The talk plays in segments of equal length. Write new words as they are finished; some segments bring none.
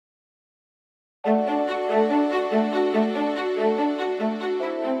Good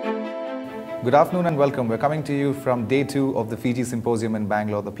afternoon and welcome. We're coming to you from day 2 of the FIGI Symposium in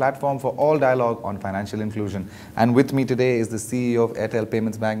Bangalore, the platform for all dialogue on financial inclusion. And with me today is the CEO of Airtel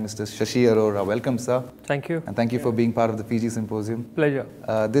Payments Bank, Mr. Shashi Arora. Welcome, sir. Thank you. And thank you for being part of the FIGI Symposium. Pleasure.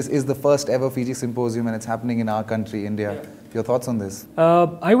 This is the first ever FIGI Symposium and it's happening in our country, India. Yeah. Your thoughts on this?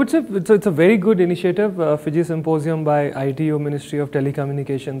 I would say it's a very good initiative, FIGI Symposium by ITU, Ministry of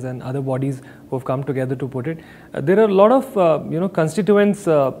Telecommunications and other bodies who have come together to put it. There are a lot of constituents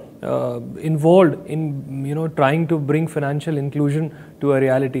involved in trying to bring financial inclusion to a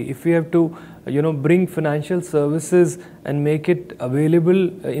reality. If we have to bring financial services and make it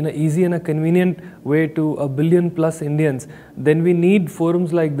available in an easy and a convenient way to 1 billion plus Indians, then we need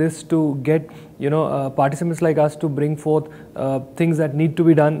forums like this to get participants like us to bring forth things that need to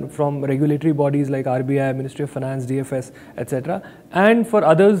be done from regulatory bodies like RBI, Ministry of Finance, DFS, etc. And for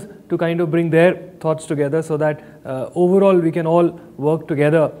others to kind of bring their thoughts together so that overall we can all work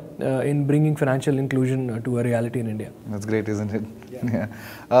together in bringing financial inclusion to a reality in India. That's great, isn't it?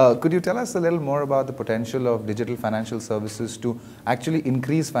 Yeah. Could you tell us a little more about the potential of digital financial services to actually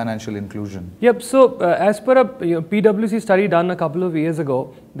increase financial inclusion? Yep. So, as per a PwC study done a couple of years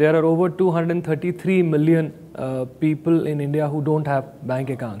ago, there are over 233 million people in India who don't have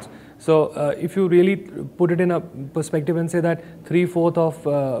bank accounts. So, if you really put it in a perspective and say that 3/4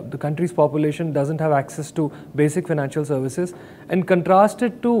 of the country's population doesn't have access to basic financial services, and contrast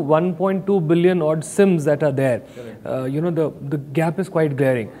it to 1.2 billion odd SIMs that are there, the gap is quite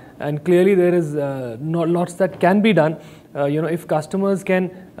glaring. And clearly there is lots that can be done. If customers can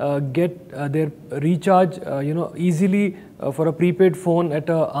get their recharge, easily for a prepaid phone at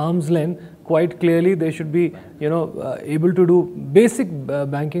a arm's length, quite clearly they should be, able to do basic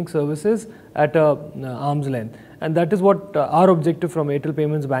banking services at a arm's length. And that is what our objective from Airtel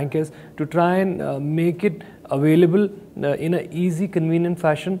Payments Bank is, to try and make it available in an easy, convenient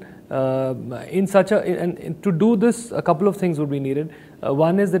fashion. And to do this, a couple of things would be needed.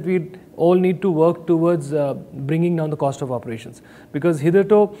 One is that we all need to work towards bringing down the cost of operations, because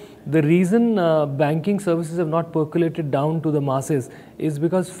hitherto the reason banking services have not percolated down to the masses is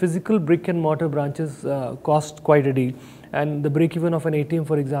because physical brick and mortar branches cost quite a deal, and the break even of an ATM,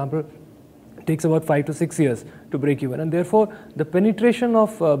 for example, takes about 5 to 6 years to break even, and therefore the penetration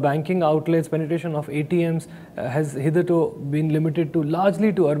of banking outlets, penetration of ATMs has hitherto been limited to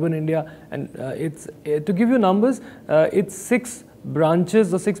largely to urban India. And it's to give you numbers, it's 6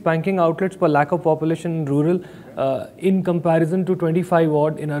 branches or 6 banking outlets per lakh of population in rural, in comparison to 25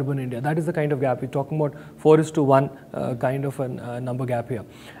 odd in urban India. That is the kind of gap. We're talking about 4:1 kind of a number gap here.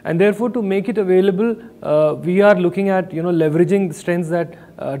 And therefore, to make it available, we are looking at leveraging the strengths that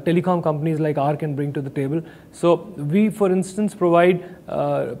telecom companies like ours can bring to the table. So we, for instance, provide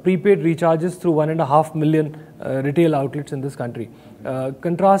prepaid recharges through 1.5 million retail outlets in this country.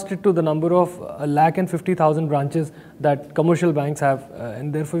 Contrast it to the number of 150,000 branches that commercial banks have,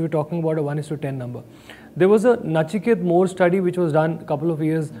 and therefore we're talking about a 1:10 number. There was a Nachiket More study which was done a couple of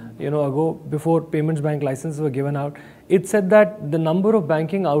years ago, before Payments Bank licenses were given out. It said that the number of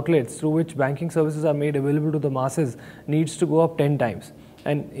banking outlets through which banking services are made available to the masses needs to go up 10 times.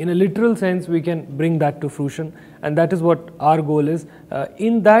 And in a literal sense, we can bring that to fruition, and that is what our goal is.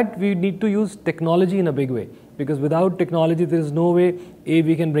 In that, we need to use technology in a big way, because without technology, there is no way, A,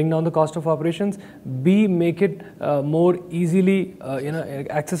 we can bring down the cost of operations, B, make it more easily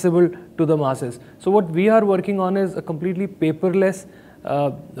accessible to the masses. So what we are working on is a completely paperless,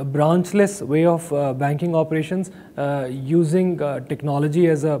 a branchless way of banking operations, using technology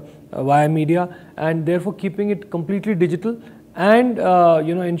as a via media, and therefore keeping it completely digital, and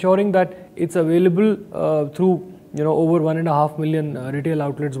ensuring that it's available through over 1.5 million retail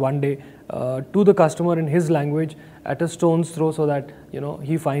outlets one day to the customer in his language at a stone's throw, so that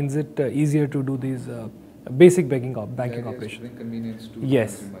he finds it easier to do these basic banking operations.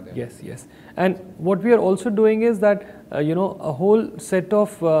 Yes. And what we are also doing is that a whole set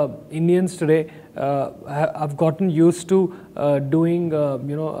of Indians today have gotten used to doing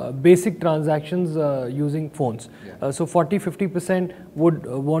basic transactions using phones. So 40-50% would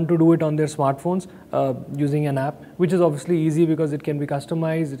want to do it on their smartphones using an app, which is obviously easy because it can be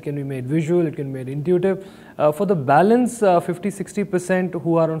customized, it can be made visual, it can be made intuitive. For the balance 50-60%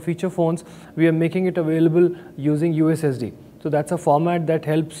 who are on feature phones, we are making it available using USSD. So that's a format that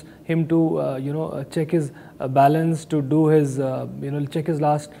helps him to check his balance, to do his check his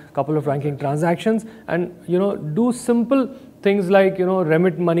last couple of banking transactions, and do simple things like,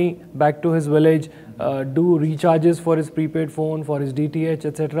 remit money back to his village, do recharges for his prepaid phone, for his DTH,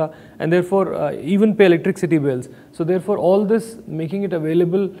 etc. And therefore, even pay electricity bills. So therefore, all this making it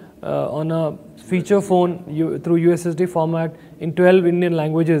available on a feature phone through USSD format in 12 Indian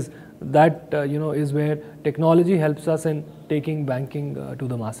languages, that is where technology helps us in taking banking to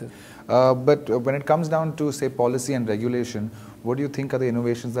the masses. But when it comes down to, say, policy and regulation, what do you think are the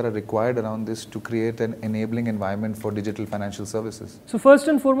innovations that are required around this to create an enabling environment for digital financial services? So first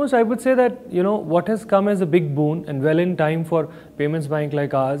and foremost, I would say that what has come as a big boon and well in time for payments bank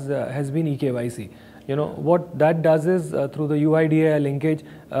like ours has been eKYC. What that does is through the UIDAI linkage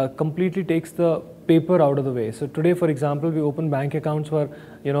completely takes the paper out of the way. So today, for example, we open bank accounts for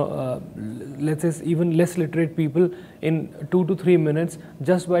let's say even less literate people in 2 to 3 minutes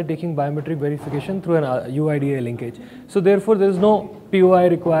just by taking biometric verification through an UIDAI linkage. So therefore, there is no POI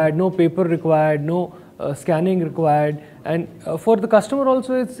required, no paper required, no scanning required, and for the customer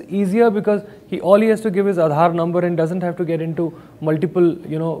also it's easier because all he has to give his Aadhaar number and doesn't have to get into multiple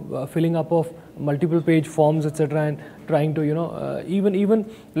filling up of multiple page forms, etc., and trying to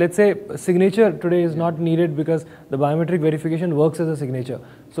even let's say signature today is not needed because the biometric verification works as a signature.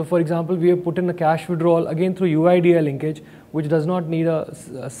 So for example, we have put in a cash withdrawal again through UIDAI linkage, which does not need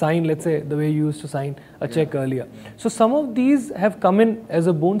a sign, let's say the way you used to sign a check earlier. So some of these have come in as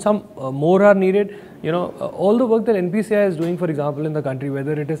a boon, some more are needed. All the work that NPCI is doing, for example, in the country,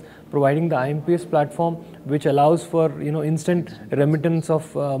 whether it is providing the IMPS platform, which allows for instant remittance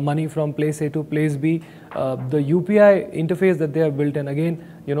of money from place A to place B, the UPI interface that they have built, and again,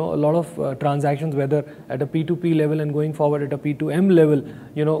 a lot of transactions, whether at a P2P level and going forward at a P2M level,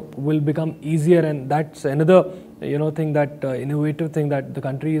 will become easier, and that's another thing that innovative thing that the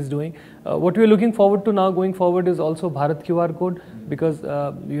country is doing. What we are looking forward to now going forward is also Bharat QR code, because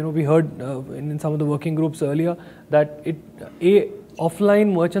we heard in some of the working groups earlier that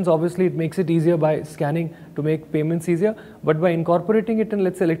offline merchants, obviously it makes it easier by scanning to make payments easier, but by incorporating it in,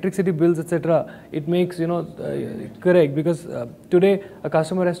 let's say, electricity bills, etc., it makes correct, because today a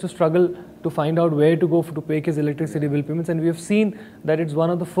customer has to struggle to find out where to go to pay his electricity bill payments, and we have seen that it's one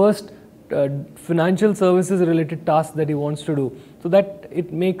of the first financial services related tasks that he wants to do, so that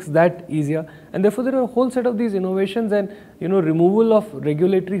it makes that easier. And therefore there are a whole set of these innovations and removal of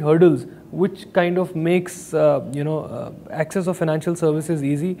regulatory hurdles, which kind of makes access of financial services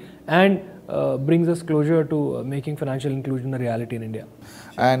easy and brings us closer to making financial inclusion a reality in India.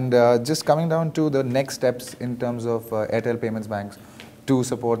 And just coming down to the next steps in terms of Airtel Payments Banks to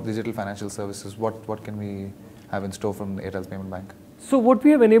support digital financial services, what can we have in store from Airtel's Payment Bank? So what we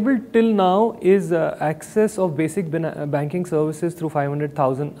have enabled till now is access of basic banking services through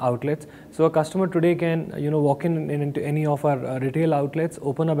 500,000 outlets. So a customer today can walk into any of our retail outlets,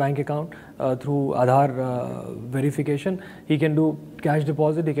 open a bank account through Aadhaar verification. He can do cash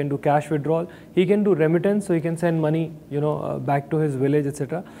deposit, he can do cash withdrawal, he can do remittance, so he can send money back to his village,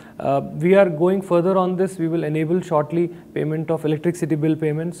 etc. We are going further on this. We will enable shortly payment of electricity bill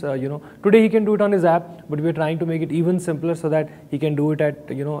payments. Today he can do it on his app, but we are trying to make it even simpler so that he can do it at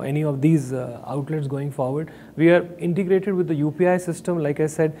any of these outlets going forward. We are integrated with the UPI system, like I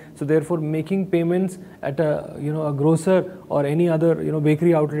said, so therefore making payments at a a grocer or any other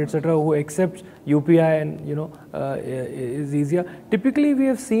bakery outlet, etc., who accepts UPI and is easier. Typically we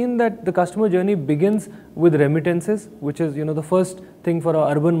have seen that the customer journey begins with remittances, which is the first thing for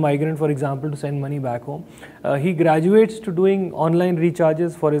an urban migrant, for example, to send money back home. He graduates to doing online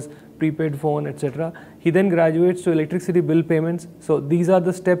recharges for his prepaid phone, etc. He then graduates to electricity bill payments. So these are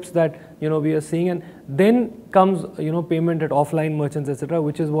the steps that we are seeing, and then comes payment at offline merchants, etc.,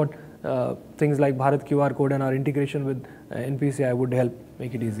 which is what things like Bharat QR code and our integration with NPCI would help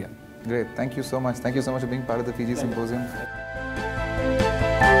make it easier. Great, thank you so much. Thank you so much for being part of the FIGI Symposium.